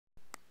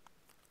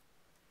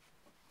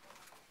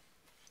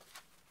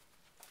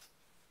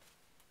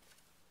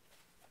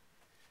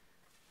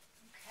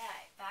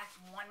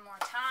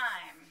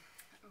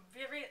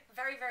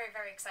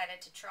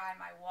excited to try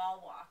my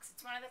wall walks.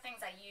 It's one of the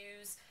things I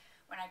use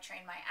when I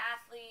train my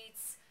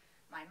athletes,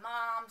 my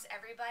moms,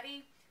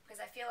 everybody,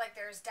 because I feel like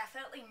there's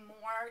definitely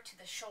more to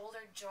the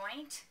shoulder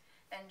joint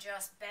than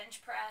just bench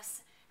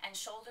press and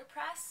shoulder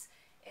press.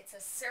 It's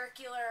a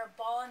circular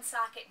ball and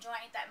socket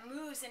joint that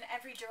moves in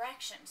every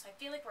direction. So I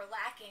feel like we're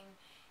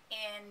lacking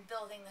in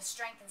building the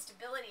strength and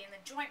stability in the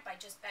joint by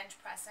just bench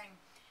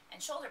pressing and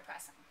shoulder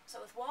pressing.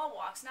 So with wall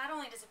walks, not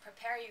only does it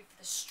prepare you for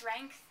the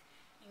strength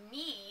you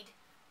need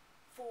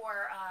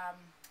for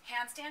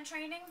handstand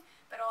training,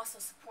 but also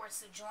supports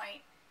the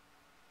joint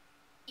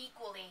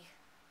equally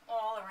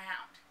all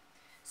around.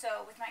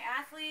 So with my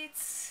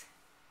athletes,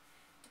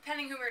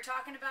 depending who we're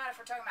talking about, if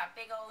we're talking about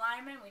big old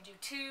linemen, we do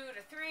 2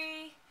 to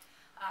 3.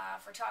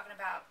 If we're talking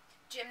about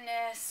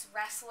gymnasts,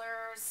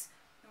 wrestlers,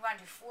 we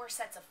want to do 4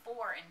 sets of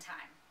 4 in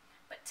time.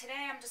 But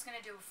today I'm just going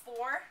to do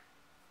 4,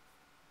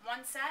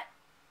 1 set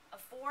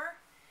of 4,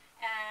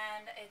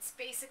 and it's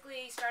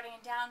basically starting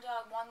in down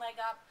dog, 1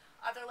 leg up,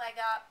 other leg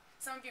up.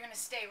 Some of you are going to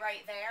stay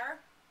right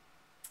there,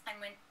 and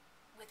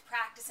with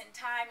practice in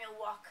time, you'll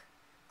walk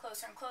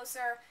closer and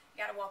closer. You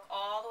got to walk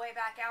all the way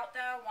back out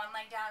though, 1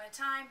 leg down at a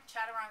time,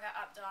 chaturanga,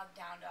 up dog,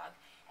 down dog,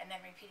 and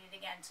then repeat it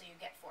again until you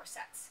get 4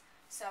 sets.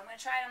 So I'm going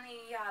to try it on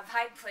the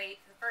Vibe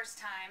plate for the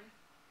first time.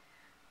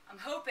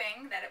 I'm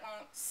hoping that it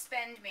won't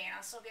spend me and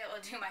I'll still be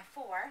able to do my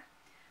 4.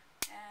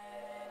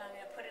 And I'm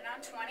going to put it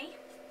on 20.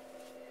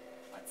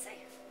 Let's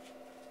see.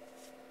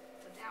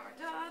 So downward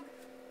dog,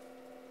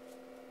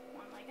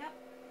 1 leg up,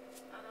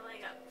 other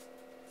leg up.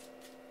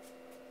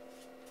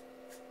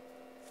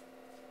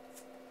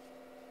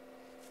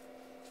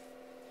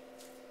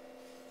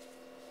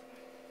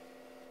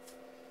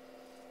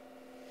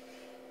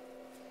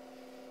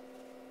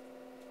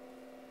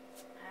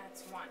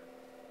 That's 1. I'm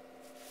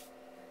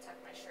going to tuck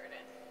my shirt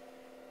in.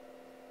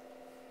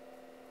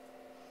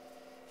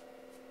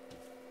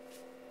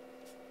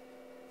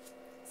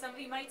 Some of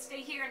you might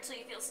stay here until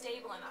you feel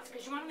stable enough,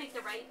 because you want to make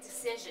the right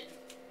decision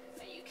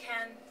that you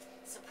can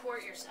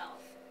support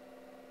yourself.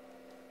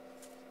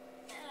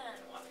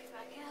 And walk it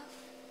back out.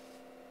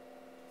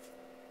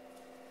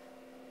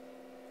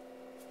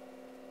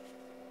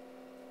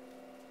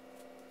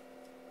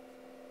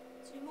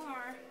 Two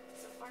more.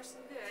 So far, so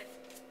good.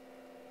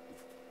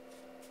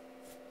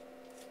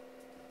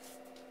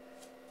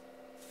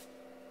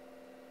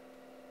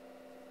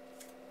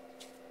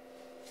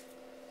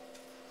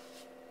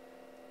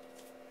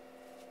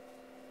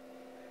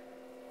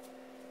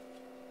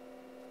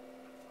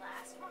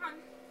 Last one.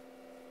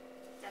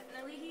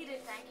 Definitely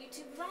heated. Thank you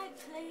to Vibe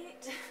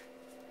Plate.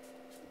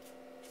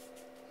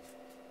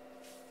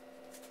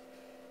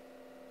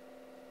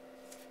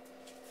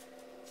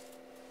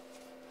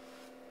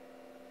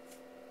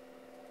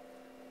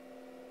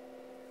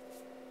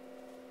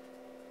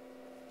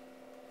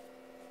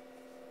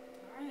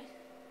 Alright.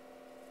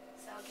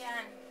 So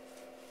again,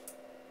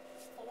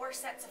 4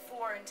 sets of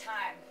 4 in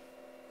time.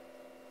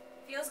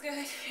 Feels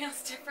good,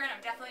 feels different.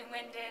 I'm definitely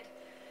winded.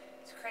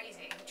 It's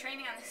crazy. The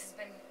training on this has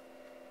been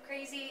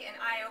crazy and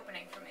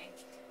eye-opening for me.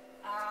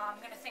 I'm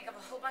going to think of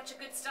a whole bunch of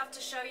good stuff to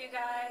show you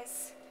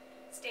guys.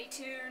 Stay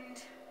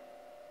tuned.